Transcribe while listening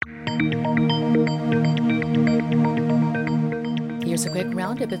Here's a quick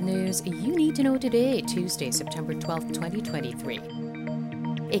roundup of news you need to know today, Tuesday, September 12, 2023.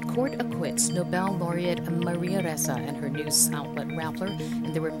 A court acquits Nobel laureate Maria Ressa and her news outlet Rappler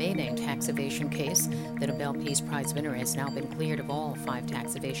in the remaining tax evasion case. The Nobel Peace Prize winner has now been cleared of all 5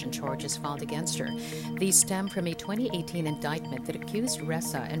 tax evasion charges filed against her. These stem from a 2018 indictment that accused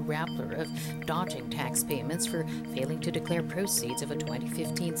Ressa and Rappler of dodging tax payments for failing to declare proceeds of a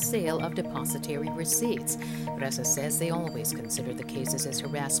 2015 sale of depositary receipts. Ressa says they always considered the cases as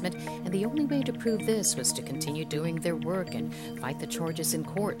harassment, and the only way to prove this was to continue doing their work and fight the charges in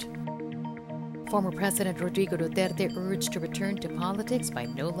court. Former President Rodrigo Duterte urged to return to politics by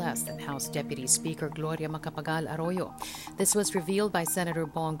no less than House Deputy Speaker Gloria Macapagal Arroyo. This was revealed by Senator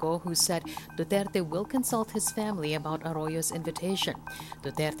Bongo, who said Duterte will consult his family about Arroyo's invitation.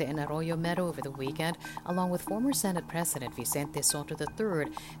 Duterte and Arroyo met over the weekend, along with former Senate President Vicente Soto III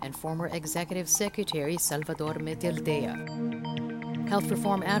and former Executive Secretary Salvador Metildea. Health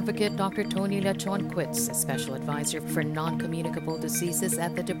reform advocate Dr. Tony Lechon quits as special advisor for non-communicable diseases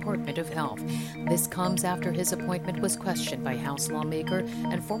at the Department of Health. This comes after his appointment was questioned by House lawmaker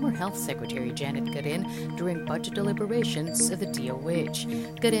and former Health Secretary Janet Garin during budget deliberations of the DOH.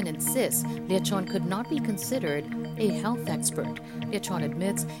 Garin insists Lechon could not be considered a health expert. Lechon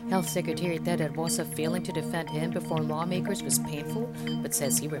admits Health Secretary Ted Herbosa failing to defend him before lawmakers was painful, but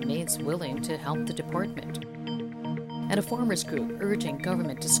says he remains willing to help the department. And a farmers group urging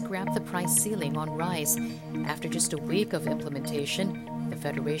government to scrap the price ceiling on rice. After just a week of implementation, the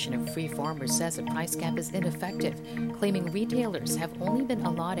Federation of Free Farmers says a price cap is ineffective, claiming retailers have only been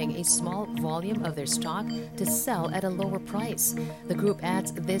allotting a small volume of their stock to sell at a lower price. The group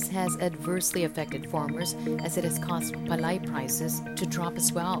adds this has adversely affected farmers as it has caused palay prices to drop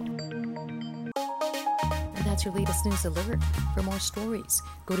as well. That's your latest news alert. For more stories,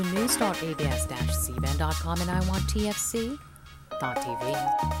 go to news.abs-cbn.com and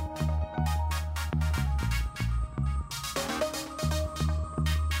iwanttfc.tv.